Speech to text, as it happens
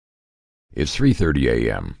It's 3:30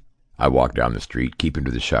 a.m. I walk down the street, keeping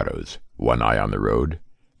to the shadows, one eye on the road,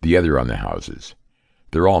 the other on the houses.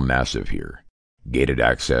 They're all massive here. Gated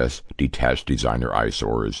access, detached designer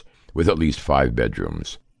eyesores, with at least 5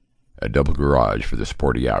 bedrooms, a double garage for the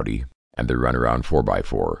sporty Audi, and the runaround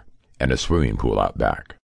 4x4, and a swimming pool out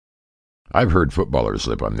back. I've heard footballers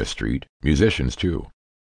live on this street, musicians too.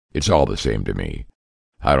 It's all the same to me.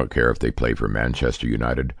 I don't care if they play for Manchester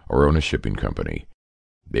United or own a shipping company.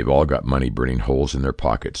 They've all got money burning holes in their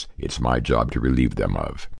pockets it's my job to relieve them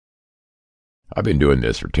of. I've been doing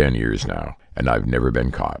this for 10 years now, and I've never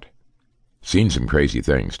been caught. Seen some crazy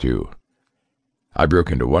things, too. I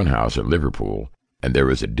broke into one house in Liverpool, and there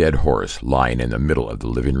was a dead horse lying in the middle of the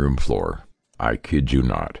living room floor. I kid you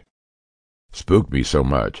not. Spooked me so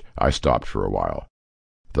much, I stopped for a while.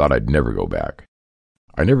 Thought I'd never go back.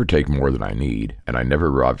 I never take more than I need, and I never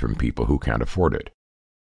rob from people who can't afford it.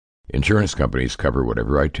 Insurance companies cover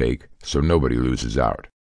whatever I take, so nobody loses out.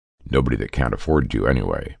 Nobody that can't afford to,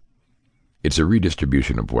 anyway. It's a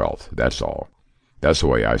redistribution of wealth, that's all. That's the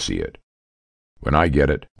way I see it. When I get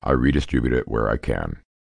it, I redistribute it where I can.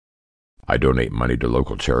 I donate money to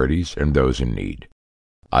local charities and those in need.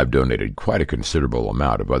 I've donated quite a considerable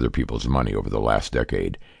amount of other people's money over the last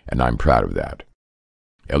decade, and I'm proud of that.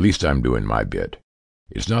 At least I'm doing my bit.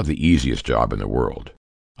 It's not the easiest job in the world.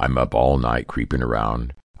 I'm up all night creeping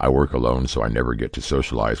around. I work alone, so I never get to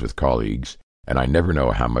socialize with colleagues, and I never know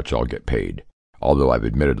how much I'll get paid, although I've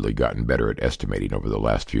admittedly gotten better at estimating over the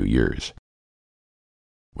last few years.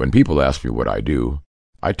 When people ask me what I do,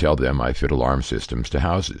 I tell them I fit alarm systems to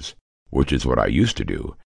houses, which is what I used to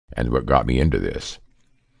do, and what got me into this.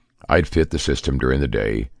 I'd fit the system during the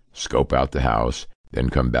day, scope out the house, then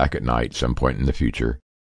come back at night some point in the future,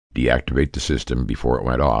 deactivate the system before it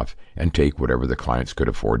went off, and take whatever the clients could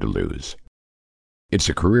afford to lose. It's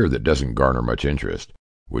a career that doesn't garner much interest,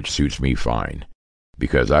 which suits me fine,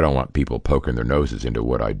 because I don't want people poking their noses into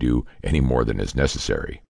what I do any more than is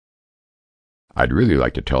necessary. I'd really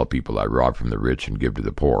like to tell people I rob from the rich and give to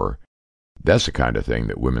the poor. That's the kind of thing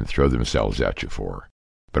that women throw themselves at you for,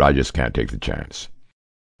 but I just can't take the chance.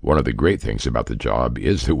 One of the great things about the job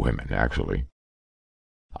is the women, actually.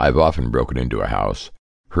 I've often broken into a house,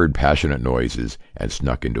 heard passionate noises, and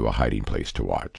snuck into a hiding place to watch.